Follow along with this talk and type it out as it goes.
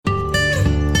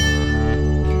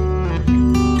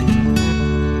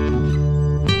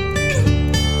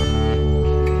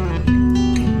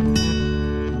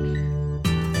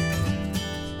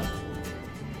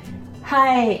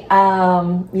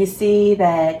Hi, you see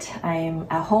that I'm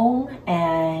at home,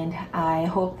 and I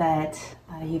hope that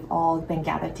you've all been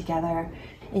gathered together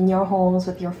in your homes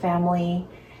with your family.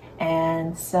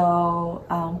 And so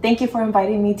thank you for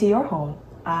inviting me to your home.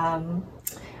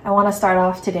 I want to start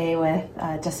off today with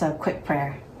just a quick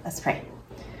prayer. Let's pray.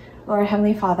 Lord,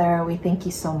 Heavenly Father, we thank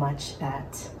you so much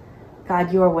that,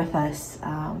 God, you are with us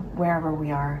wherever we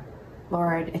are.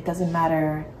 Lord, it doesn't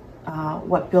matter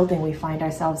what building we find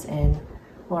ourselves in,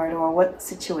 Lord, or what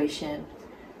situation.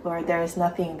 Lord, there is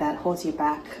nothing that holds you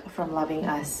back from loving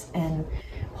us and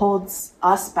holds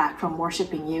us back from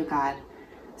worshiping you, God.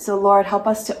 So, Lord, help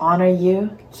us to honor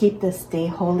you, keep this day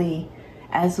holy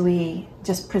as we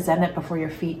just present it before your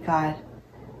feet, God.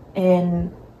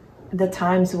 In the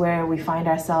times where we find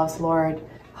ourselves, Lord,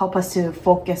 help us to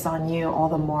focus on you all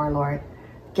the more, Lord.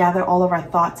 Gather all of our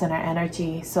thoughts and our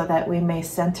energy so that we may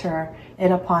center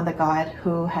it upon the God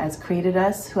who has created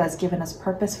us, who has given us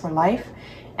purpose for life,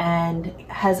 and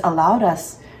has allowed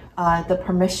us the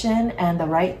permission and the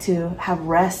right to have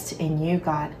rest in you,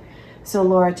 God. So,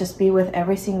 Lord, just be with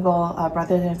every single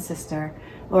brother and sister.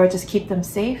 Lord, just keep them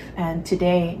safe, and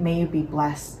today may you be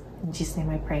blessed. In Jesus' name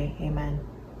I pray, amen.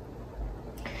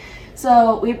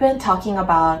 So we've been talking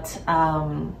about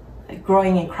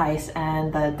growing in Christ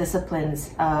and the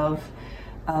disciplines of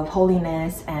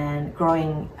holiness and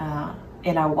growing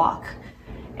in our walk.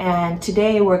 And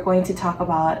today we're going to talk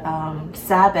about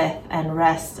Sabbath and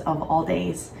rest of all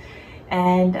days.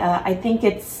 And I think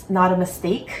it's not a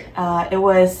mistake. It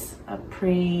was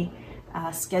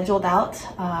scheduled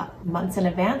out months in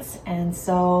advance. And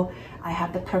so I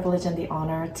have the privilege and the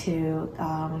honor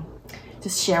to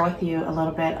just share with you a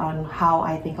little bit on how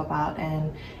I think about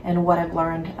and what I've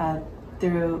learned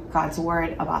through God's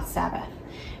word about Sabbath.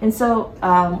 And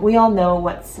so we all know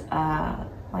what's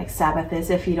like Sabbath is.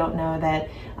 If you don't know that,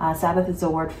 Sabbath is a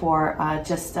word for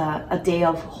just a day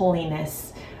of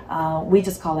holiness. We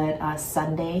just call it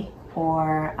Sunday,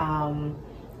 or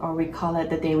we call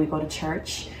it the day we go to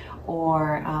church.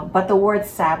 But the word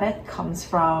Sabbath comes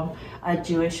from a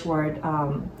Jewish word,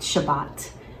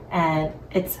 Shabbat. And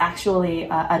it's actually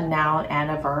a noun and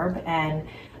a verb. And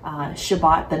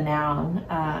Shabbat, the noun,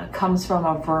 comes from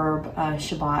a verb,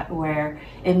 Shabbat, where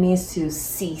it means to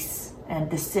cease and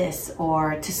desist,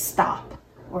 or to stop,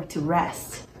 or to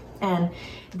rest. And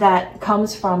that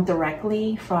comes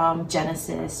directly from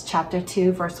Genesis chapter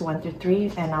 2, verse 1 through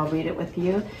 3. And I'll read it with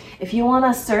you. If you want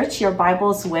to search your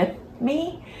Bibles with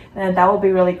me, then that will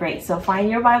be really great. So find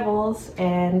your Bibles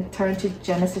and turn to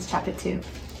Genesis chapter 2.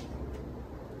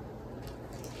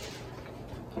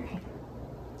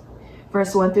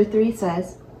 Verse 1 through 3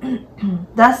 says,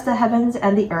 Thus the heavens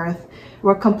and the earth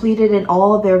were completed in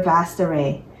all their vast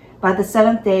array. By the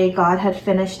seventh day, God had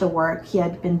finished the work he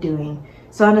had been doing.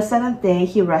 So on the seventh day,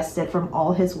 he rested from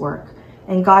all his work.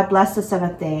 And God blessed the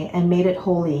seventh day and made it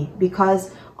holy,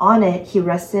 because on it he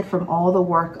rested from all the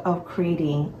work of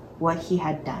creating what he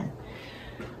had done.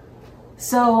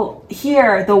 So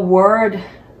here, the word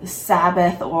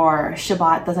Sabbath or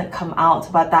Shabbat doesn't come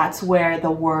out, but that's where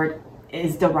the word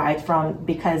is derived from,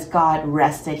 because God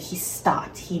rested, he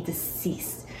stopped, he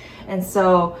deceased. And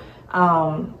so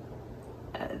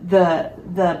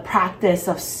the practice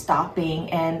of stopping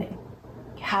and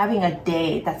having a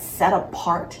day that's set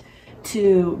apart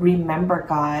to remember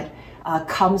God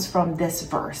comes from this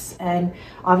verse. And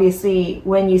obviously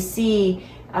when you see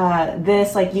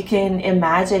this, like, you can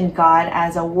imagine God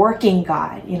as a working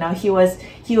God. You know,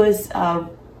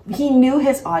 he knew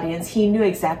his audience. He knew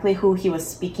exactly who he was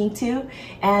speaking to.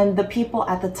 And the people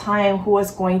at the time who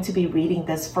was going to be reading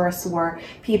this verse were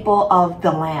people of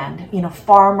the land, you know,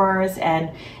 farmers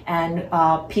and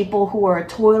people who were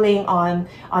toiling on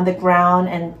the ground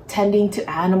and tending to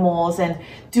animals and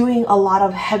doing a lot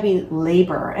of heavy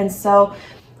labor. And so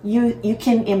you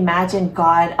can imagine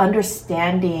God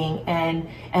understanding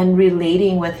and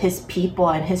relating with his people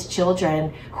and his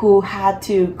children who had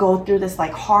to go through this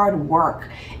like hard work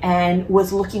and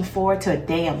was looking forward to a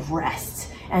day of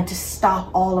rest and to stop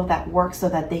all of that work so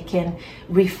that they can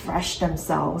refresh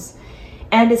themselves.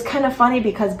 And it's kind of funny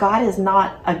because God is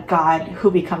not a God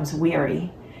who becomes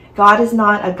weary. God is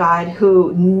not a God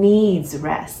who needs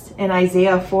rest. In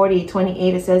Isaiah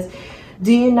 40:28, it says,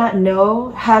 Do you not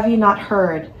know? Have you not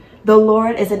heard? The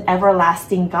Lord is an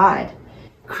everlasting God,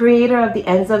 creator of the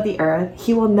ends of the earth.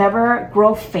 He will never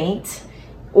grow faint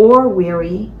or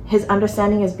weary. His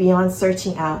understanding is beyond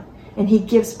searching out, and he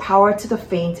gives power to the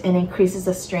faint and increases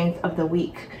the strength of the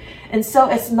weak. And so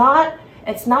it's not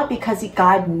because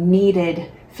God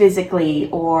needed physically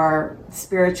or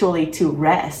spiritually to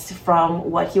rest from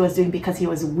what he was doing because he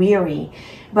was weary,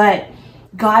 but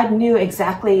God knew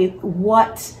exactly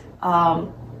what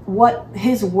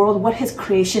his world, what his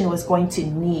creation was going to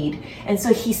need. And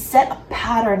so he set a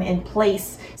pattern in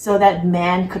place so that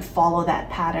man could follow that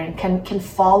pattern, can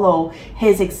follow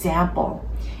his example.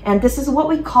 And this is what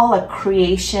we call a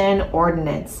creation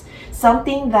ordinance,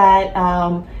 something that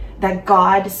that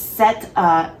God set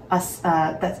a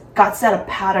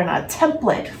pattern, a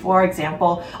template, for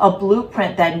example, a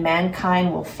blueprint that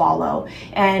mankind will follow.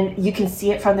 And you can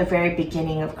see it from the very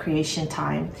beginning of creation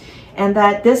time. And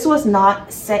that this was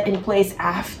not set in place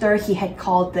after he had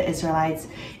called the Israelites.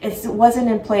 It wasn't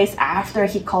in place after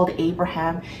he called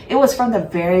Abraham. It was from the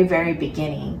very, very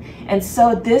beginning. And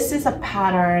so this is a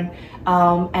pattern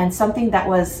and something that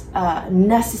was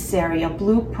necessary, a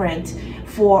blueprint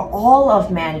for all of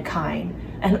mankind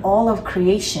and all of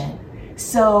creation.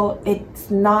 So it's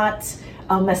not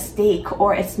a mistake,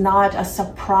 or it's not a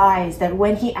surprise that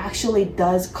when he actually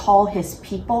does call his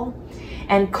people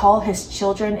and call his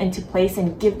children into place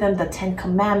and give them the 10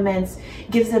 commandments,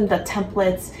 gives them the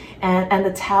templates and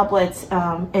the tablets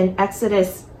in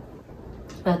Exodus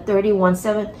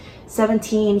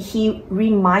 31:17, he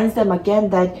reminds them again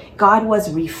that God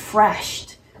was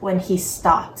refreshed when he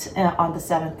stopped on the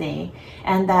seventh day,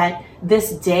 and that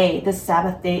this day, this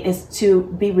Sabbath day, is to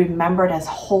be remembered as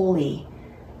holy,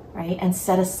 right, and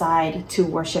set aside to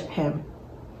worship him.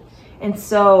 And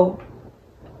so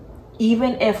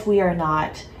even if we are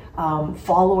not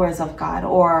followers of God,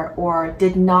 or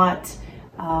did not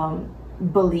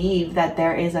believe that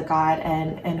there is a God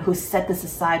and who set this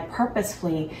aside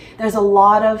purposefully, there's a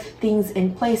lot of things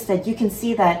in place that you can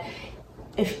see that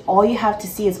if all you have to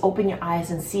see is open your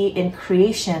eyes and see in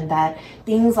creation that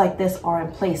things like this are in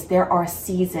place. There are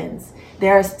seasons,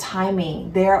 there's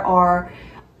timing, there are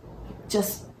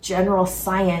just general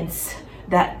science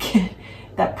that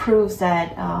proves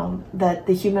that that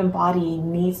the human body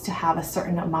needs to have a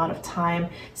certain amount of time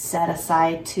set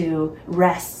aside to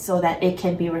rest so that it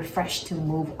can be refreshed to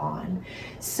move on.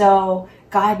 So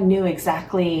God knew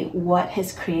exactly what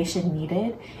his creation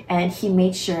needed, and he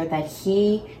made sure that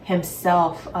he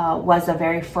himself was the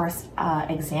very first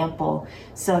example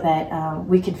so that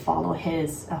we can follow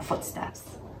his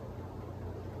footsteps.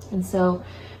 And so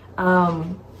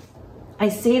I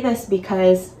say this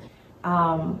because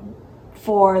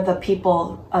for the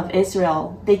people of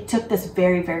Israel, they took this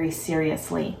very, very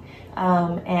seriously.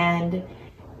 And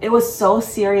it was so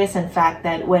serious, in fact,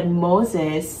 that when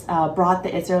Moses brought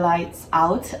the Israelites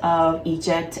out of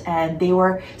Egypt and they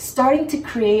were starting to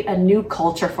create a new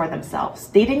culture for themselves,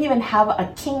 they didn't even have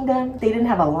a kingdom, they didn't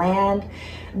have a land.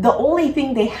 The only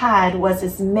thing they had was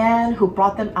this man who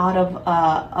brought them out of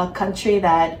a country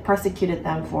that persecuted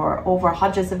them for over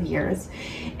hundreds of years.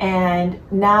 And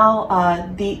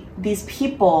now these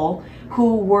people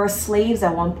who were slaves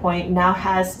at one point now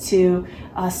has to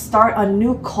start a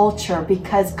new culture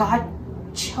because God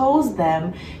chose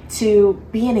them to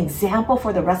be an example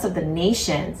for the rest of the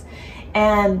nations.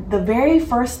 And the very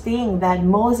first thing that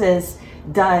Moses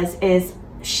does is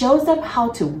shows them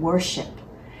how to worship.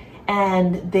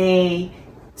 And they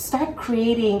start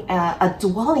creating a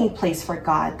dwelling place for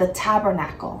God, the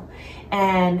tabernacle.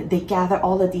 And they gather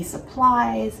all of these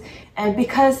supplies. And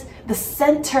because the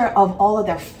center of all of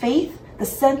their faith, the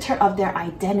center of their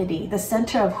identity, the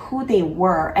center of who they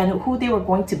were and who they were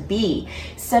going to be,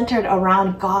 centered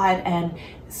around God and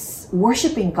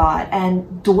worshiping God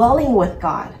and dwelling with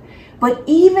God. But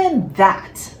even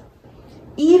that,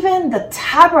 even the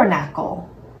tabernacle,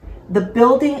 the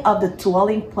building of the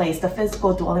dwelling place, the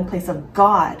physical dwelling place of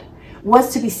God,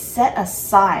 was to be set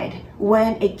aside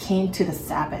when it came to the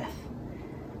Sabbath.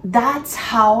 That's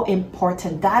how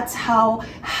important, that's how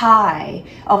high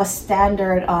of a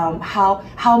standard,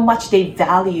 how much they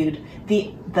valued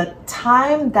the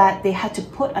time that they had to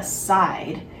put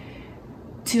aside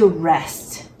to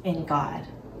rest in God,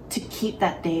 to keep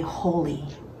that day holy.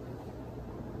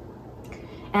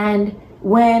 And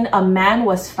when a man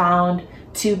was found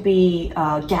to be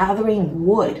gathering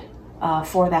wood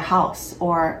for the house,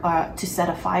 or to set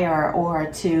a fire,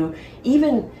 or to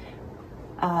even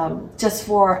just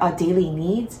for daily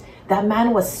needs, that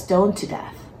man was stoned to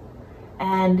death.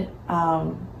 And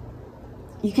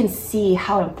you can see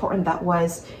how important that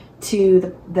was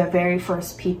to the very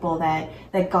first people that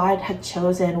God had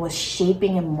chosen, was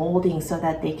shaping and molding so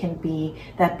that they can be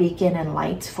that beacon and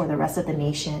light for the rest of the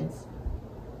nations.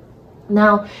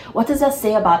 Now, what does that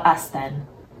say about us then?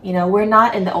 You know, we're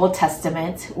not in the Old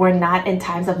Testament. We're not in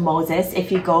times of Moses.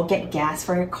 If you go get gas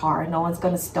for your car, no one's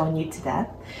going to stone you to death.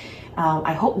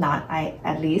 I hope not,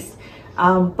 at least.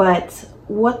 But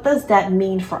what does that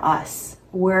mean for us?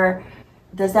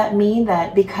 does that mean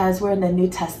that because we're in the New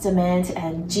Testament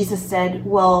and Jesus said,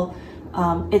 well,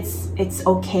 it's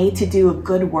okay to do a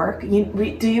good work?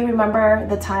 Do you remember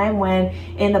the time when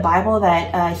in the Bible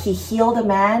that he healed a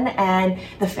man and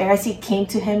the Pharisee came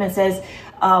to him and says,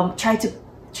 try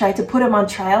to put him on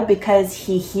trial because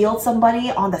he healed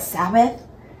somebody on the Sabbath?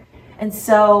 And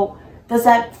so does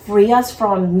that free us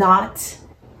from not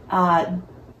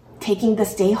taking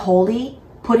this day holy,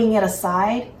 putting it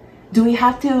aside? Do we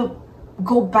have to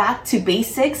go back to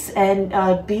basics and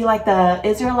be like the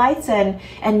Israelites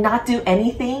and not do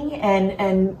anything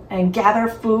and gather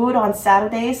food on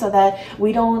Saturday so that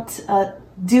we don't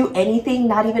do anything,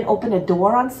 not even open a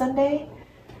door on Sunday?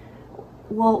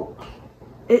 Well,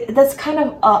 that's kind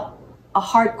of a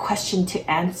hard question to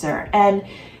answer. And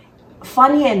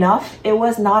funny enough, it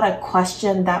was not a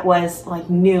question that was like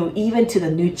new even to the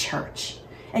new church.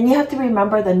 And you have to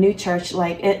remember the new church,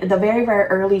 like the very, very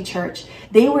early church,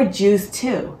 they were Jews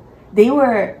too. They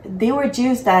were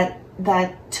Jews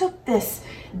that took this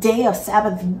day of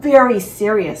Sabbath very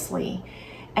seriously.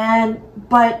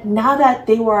 But now that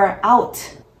they were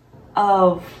out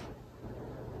of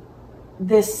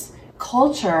this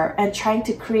culture and trying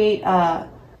to create a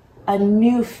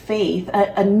new faith,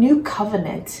 a new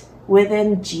covenant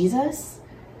within Jesus,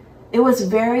 it was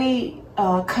very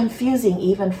confusing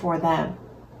even for them.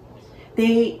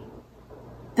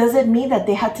 Does it mean that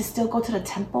they had to still go to the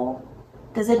temple?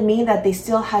 Does it mean that they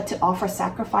still had to offer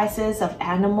sacrifices of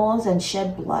animals and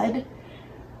shed blood?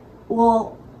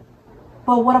 Well,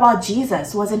 but what about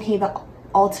Jesus? Wasn't he the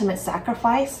ultimate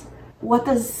sacrifice? What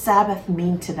does Sabbath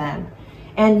mean to them?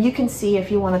 And you can see, if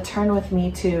you want to turn with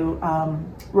me to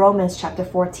Romans chapter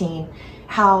 14,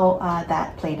 how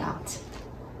that played out.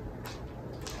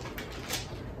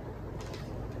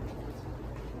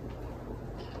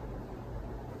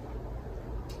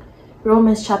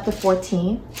 Romans chapter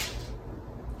 14,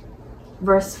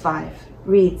 verse 5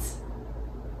 reads,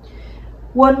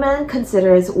 "One man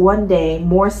considers one day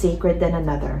more sacred than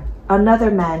another.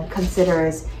 Another man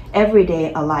considers every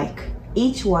day alike.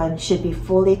 Each one should be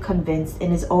fully convinced in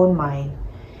his own mind.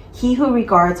 He who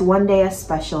regards one day as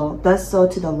special does so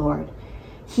to the Lord.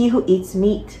 He who eats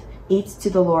meat eats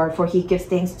to the Lord, for he gives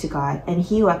thanks to God, and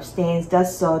he who abstains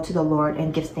does so to the Lord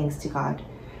and gives thanks to God.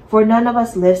 For none of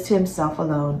us lives to himself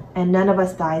alone, and none of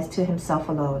us dies to himself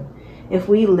alone. If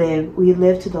we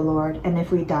live to the Lord, and if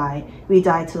we die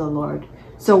to the Lord.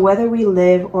 So whether we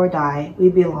live or die, we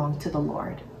belong to the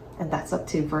Lord." And that's up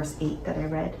to verse 8 that I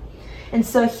read. And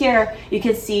so here you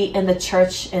can see in the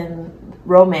church in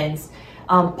Romans,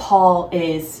 Paul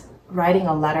is writing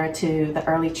a letter to the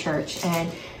early church, and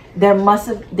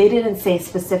they didn't say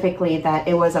specifically that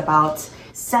it was about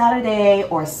Saturday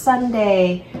or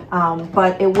Sunday,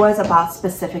 but it was about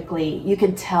specifically, you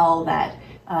can tell that,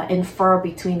 infer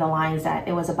between the lines that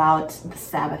it was about the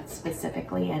Sabbath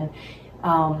specifically. And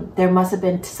there must have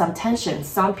been some tension.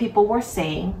 Some people were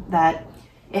saying that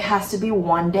it has to be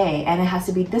one day and it has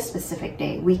to be this specific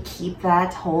day. We keep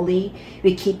that holy,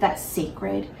 we keep that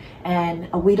sacred,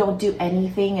 and we don't do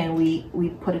anything, and we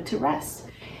put it to rest.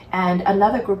 And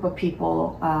another group of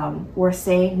people were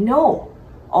saying, no,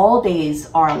 all days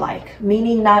are alike,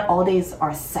 meaning not all days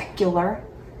are secular,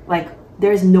 like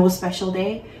there's no special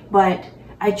day. But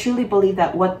I truly believe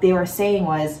that what they were saying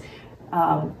was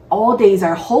all days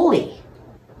are holy.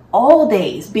 All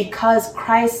days, because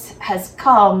Christ has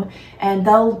come and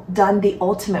done the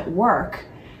ultimate work,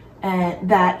 and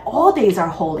that all days are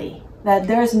holy, that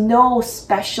there's no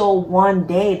special one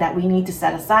day that we need to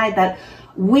set aside, that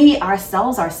we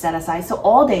ourselves are set aside, so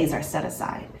all days are set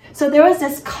aside. So there was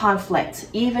this conflict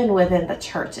even within the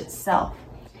church itself.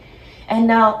 And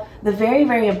now the very,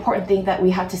 very important thing that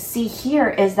we have to see here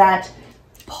is that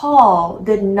Paul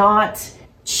did not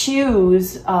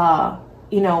choose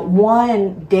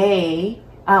one day,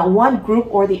 one group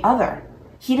or the other.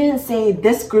 He didn't say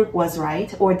this group was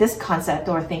right, or this concept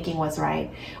or thinking was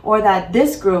right, or that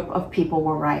this group of people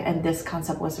were right and this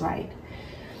concept was right.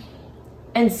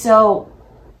 And so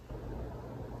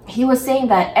he was saying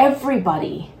that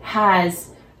everybody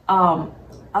has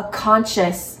a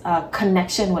conscious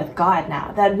connection with God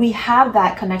now, that we have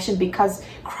that connection because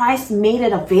Christ made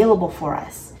it available for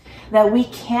us, that we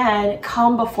can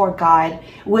come before God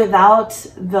without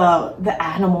the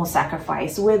animal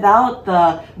sacrifice, without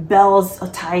the bells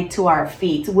tied to our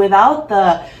feet, without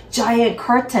the giant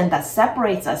curtain that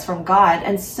separates us from God.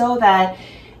 And so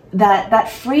that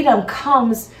freedom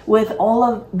comes with all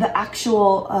of the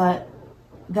actual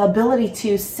the ability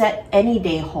to set any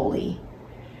day holy.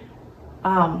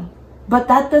 But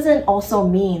that doesn't also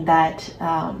mean that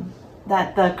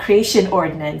the creation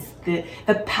ordinance, the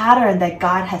pattern that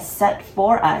God has set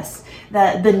for us,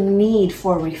 the need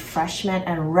for refreshment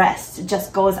and rest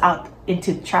just goes out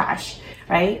into trash,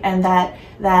 right? And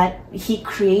that he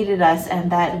created us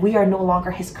and that we are no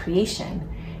longer his creation,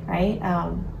 right?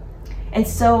 And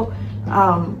so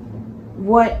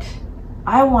what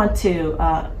I want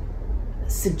to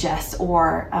suggest,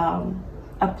 or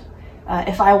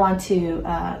if I want to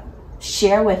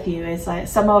share with you, is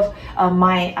some of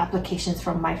my applications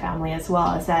from my family as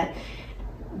well, is that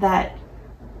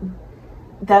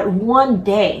one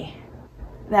day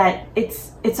that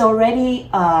it's already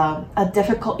a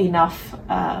difficult enough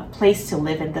place to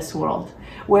live in this world,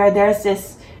 where there's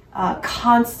this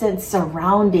constant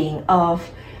surrounding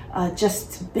of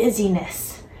just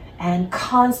busyness and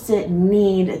constant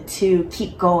need to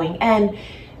keep going. And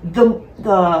the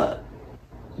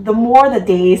more the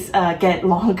days get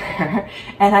longer,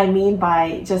 and I mean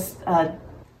by just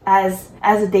as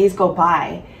the days go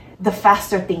by, the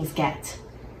faster things get.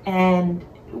 And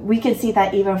we can see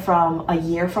that even from a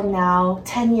year from now,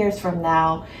 10 years from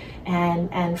now,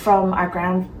 and from our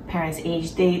grandparents'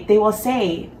 age, they will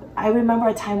say, I remember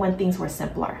a time when things were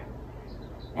simpler.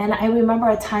 And I remember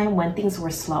a time when things were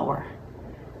slower.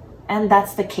 And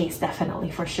that's the case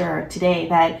definitely for sure today,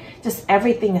 that just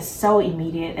everything is so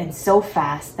immediate and so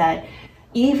fast that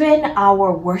even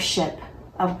our worship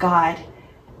of God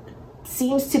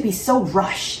seems to be so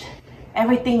rushed.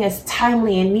 Everything is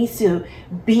timely and needs to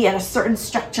be at a certain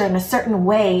structure in a certain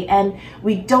way, and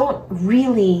we don't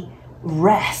really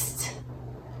rest.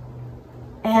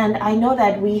 And I know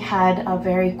that we had a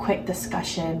very quick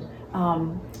discussion,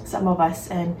 some of us,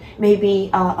 and maybe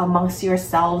amongst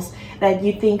yourselves, that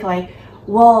you think like,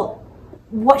 well,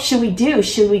 what should we do?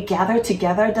 Should we gather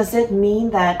together? Does it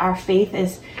mean that our faith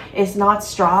is not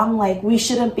strong? Like, we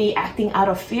shouldn't be acting out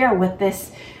of fear with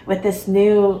this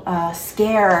new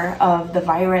scare of the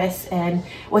virus? And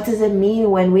what does it mean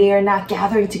when we are not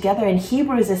gathering together? In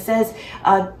Hebrews it says,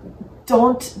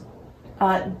 don't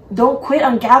quit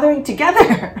on gathering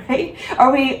together, right?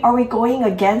 Are we going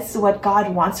against what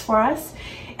God wants for us?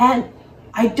 And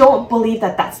I don't believe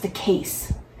that that's the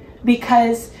case,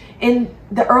 because in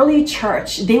the early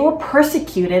church, they were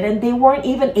persecuted and they weren't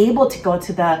even able to go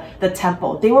to the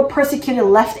temple. They were persecuted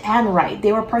left and right.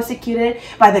 They were persecuted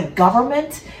by the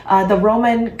government, the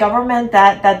Roman government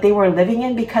that they were living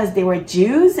in, because they were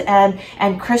Jews,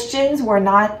 and Christians were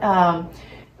not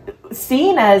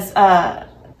seen as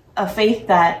a faith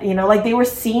that, like, they were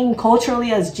seen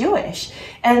culturally as Jewish.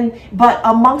 But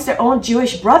amongst their own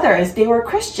Jewish brothers, they were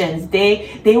Christians. They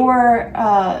were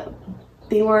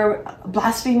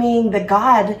blaspheming the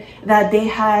God that they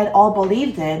had all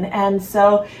believed in. And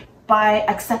so by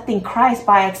accepting Christ,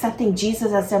 by accepting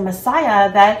Jesus as their Messiah,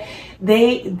 that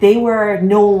they were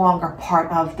no longer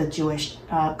part of the Jewish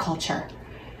culture.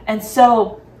 And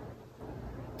so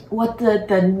what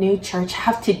the new church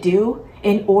have to do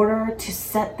in order to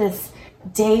set this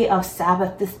day of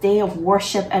Sabbath, this day of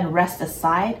worship and rest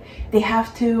aside, they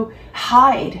have to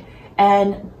hide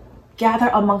and gather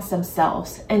amongst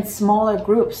themselves in smaller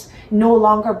groups, no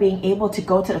longer being able to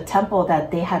go to the temple that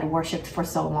they had worshipped for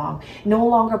so long, no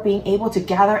longer being able to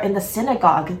gather in the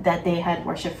synagogue that they had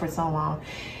worshipped for so long.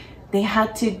 They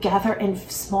had to gather in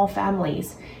small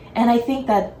families. And I think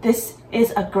that this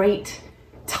is a great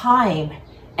time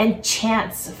and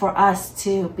chance for us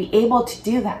to be able to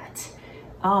do that.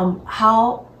 And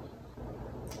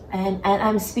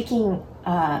I'm speaking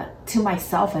to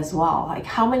myself as well. Like,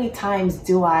 how many times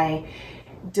do I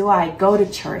go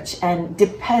to church and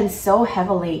depend so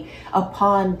heavily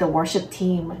upon the worship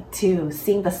team to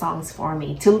sing the songs for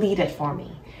me, to lead it for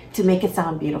me, to make it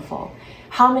sound beautiful?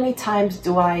 How many times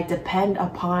do I depend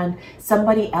upon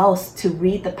somebody else to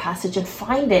read the passage and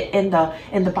find it in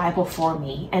the Bible for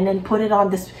me, and then put it on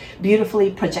this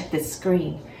beautifully projected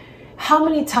screen? How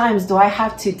many times do I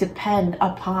have to depend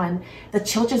upon the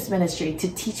children's ministry to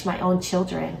teach my own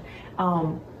children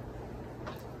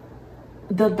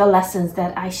the lessons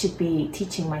that I should be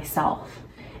teaching myself?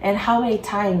 And how many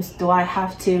times do I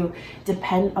have to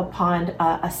depend upon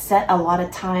a set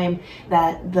allotted time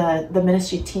that the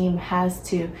ministry team has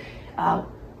to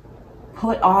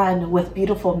put on with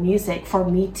beautiful music for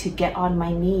me to get on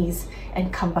my knees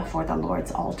and come before the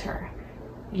Lord's altar?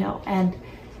 And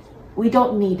we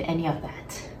don't need any of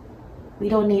that. We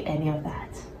don't need any of that.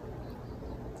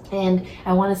 And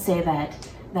I want to say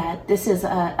that this is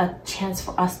a chance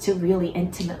for us to really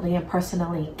intimately and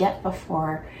personally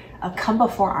come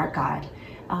before our God,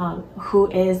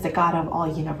 who is the God of all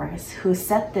universe, who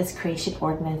set this creation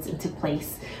ordinance into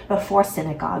place before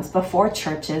synagogues, before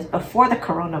churches, before the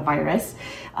coronavirus,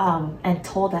 and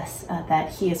told us that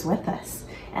he is with us,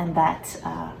 and that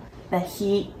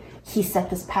he set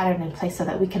this pattern in place so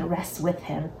that we can rest with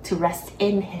him, to rest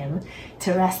in him,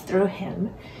 to rest through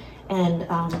him. And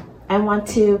I want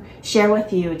to share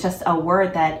with you just a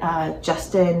word that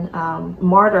Justin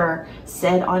Martyr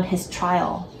said on his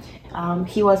trial.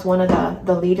 He was one of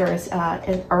the leaders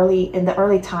in the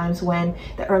early times when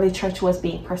the early church was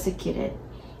being persecuted.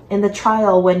 In the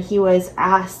trial, when he was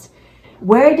asked,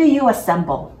 "Where do you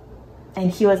assemble?"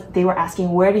 and they were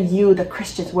asking, "Where do you, the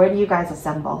Christians, where do you guys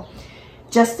assemble?"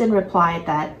 Justin replied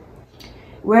that,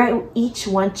 "Where each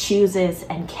one chooses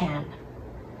and can.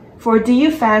 For do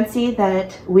you fancy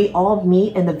that we all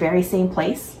meet in the very same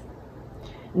place?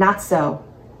 Not so.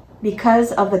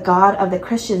 Because of the God of the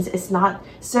Christians is not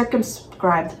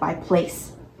circumscribed by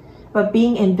place, but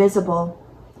being invisible,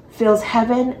 fills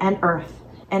heaven and earth,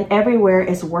 and everywhere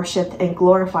is worshipped and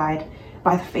glorified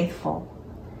by the faithful."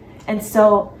 And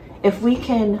so if we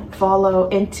can follow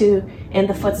in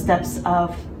the footsteps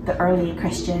of the early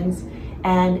Christians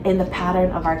and in the pattern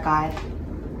of our God,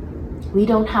 we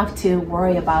don't have to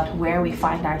worry about where we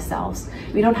find ourselves.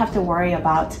 We don't have to worry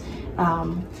about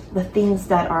the things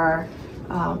that are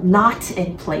not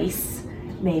in place,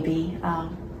 maybe.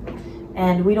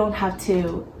 And we don't have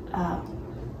to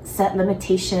set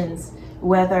limitations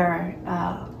whether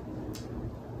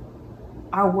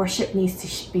our worship needs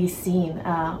to be seen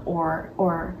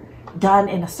or done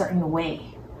in a certain way.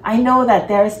 I know that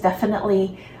there's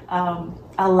definitely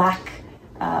a lack.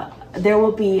 There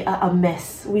will be a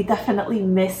miss. We definitely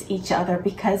miss each other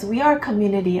because we are a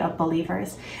community of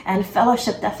believers, and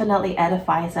fellowship definitely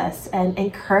edifies us and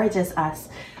encourages us.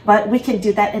 But we can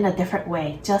do that in a different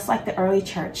way. Just like the early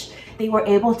church, they were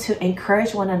able to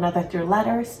encourage one another through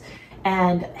letters.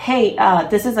 And hey,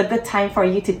 this is a good time for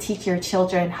you to teach your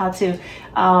children how to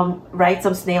write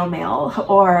some snail mail,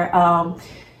 or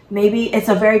maybe it's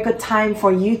a very good time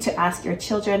for you to ask your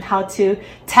children how to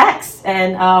text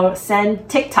and send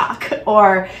TikTok,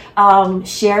 or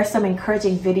share some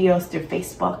encouraging videos through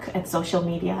Facebook and social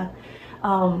media.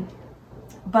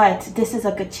 But this is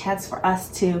a good chance for us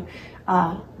to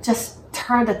just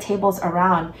turn the tables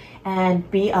around and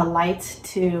be a light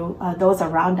to those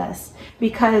around us,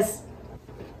 because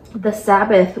the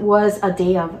Sabbath was a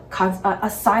day of a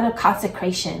sign of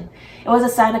consecration. It was a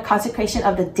sign of consecration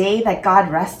of the day that God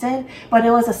rested, but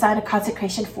it was a sign of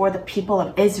consecration for the people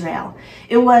of Israel.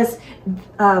 It was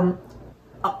a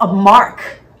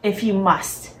mark, if you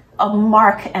must, a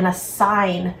mark and a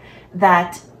sign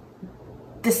that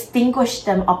distinguished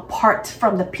them apart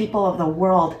from the people of the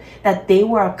world, that they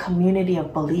were a community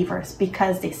of believers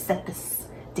because they set this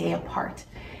day apart.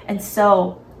 And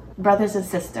so, brothers and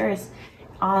sisters,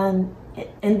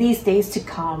 in these days to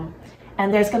come,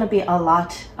 and there's going to be a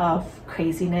lot of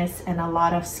craziness and a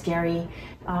lot of scary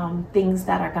things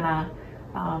that are going to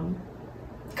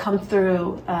come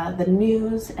through the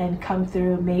news, and come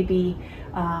through maybe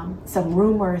some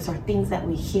rumors or things that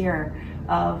we hear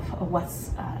of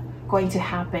what's going to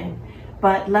happen.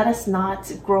 But let us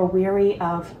not grow weary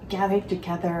of gathering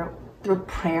together through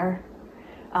prayer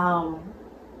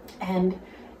and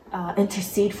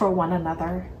intercede for one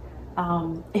another.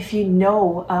 If you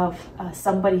know of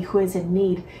somebody who is in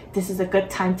need, this is a good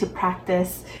time to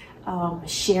practice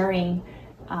sharing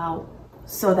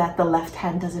so that the left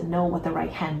hand doesn't know what the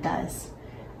right hand does.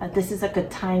 This is a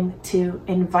good time to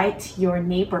invite your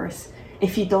neighbors,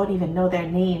 if you don't even know their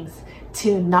names,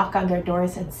 to knock on their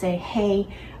doors and say, hey,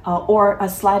 or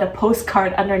slide a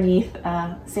postcard underneath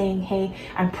saying, hey,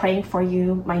 I'm praying for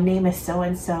you. My name is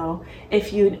so-and-so.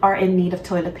 If you are in need of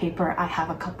toilet paper, I have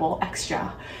a couple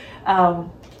extra.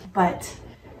 But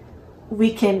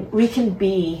we can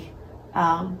be,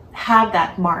 have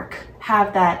that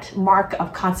mark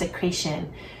of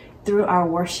consecration through our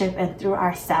worship and through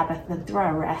our Sabbath and through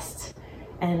our rest,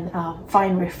 and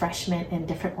find refreshment in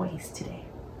different ways today.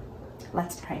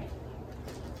 Let's pray.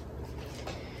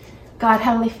 God,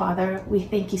 Heavenly Father, we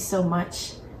thank you so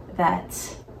much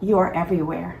that you are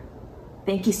everywhere.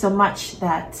 Thank you so much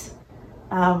that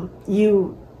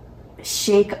you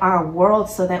shake our world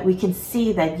so that we can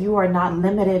see that you are not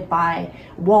limited by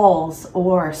walls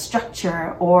or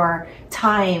structure or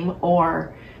time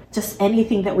or just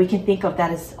anything that we can think of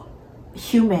that is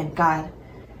human, God.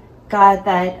 God,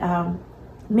 that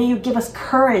may you give us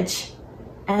courage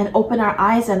and open our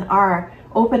eyes and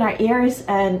open our ears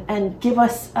and give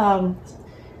us,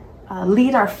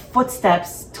 lead our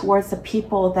footsteps towards the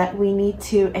people that we need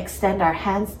to extend our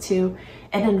hands to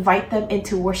and invite them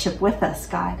into worship with us,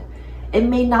 God. It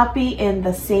may not be in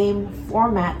the same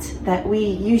format that we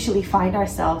usually find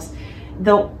ourselves.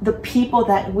 The people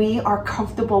that we are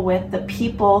comfortable with, the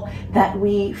people that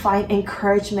we find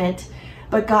encouragement.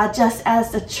 But God, just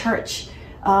as the church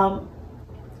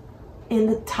in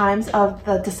the times of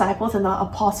the disciples and the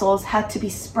apostles had to be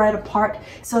spread apart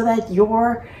so that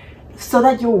your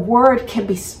word can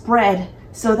be spread,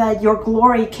 so that your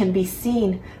glory can be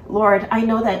seen. Lord, I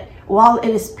know that while it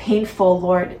is painful,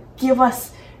 Lord, give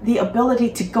us the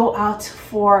ability to go out.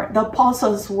 For the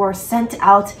apostles were sent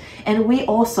out, and we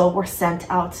also were sent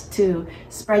out to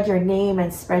spread your name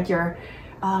and spread your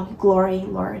glory,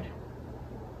 Lord.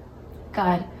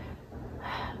 God,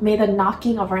 may the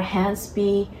knocking of our hands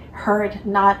be heard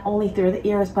not only through the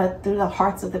ears but through the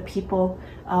hearts of the people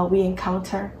we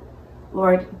encounter.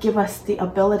 Lord, give us the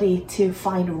ability to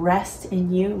find rest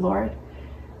in you, Lord.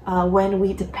 When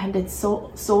we depended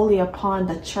solely upon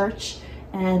the church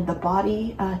and the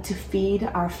body to feed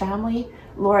our family,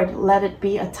 Lord, let it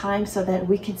be a time so that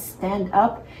we can stand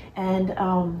up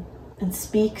and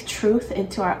speak truth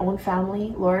into our own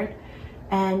family, Lord.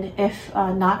 And if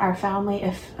not our family,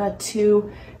 if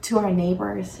to our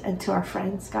neighbors and to our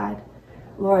friends, God.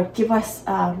 Lord, give us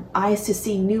eyes to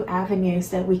see new avenues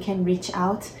that we can reach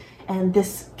out. And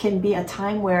this can be a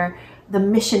time where the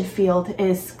mission field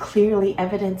is clearly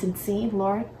evident and seen,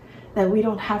 Lord. That we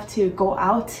don't have to go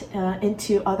out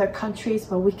into other countries,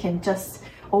 but we can just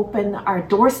open our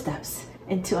doorsteps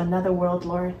into another world,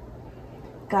 Lord.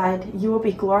 God, you will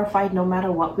be glorified no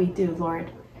matter what we do,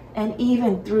 Lord. And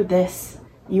even through this,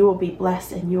 you will be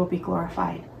blessed and you will be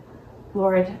glorified.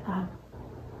 Lord,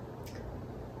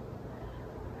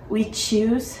 we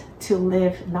choose to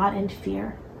live not in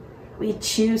fear. We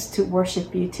choose to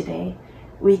worship you today.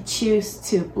 We choose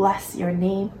to bless your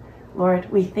name. Lord,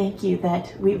 we thank you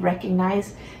that we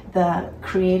recognize the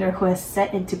Creator who has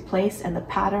set into place and the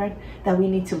pattern that we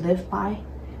need to live by.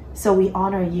 So we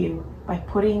honor you by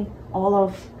putting all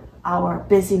of our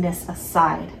busyness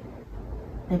aside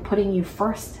and putting you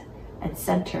first and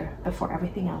center before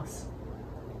everything else.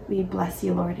 We bless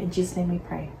you, Lord. In Jesus' name we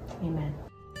pray. Amen.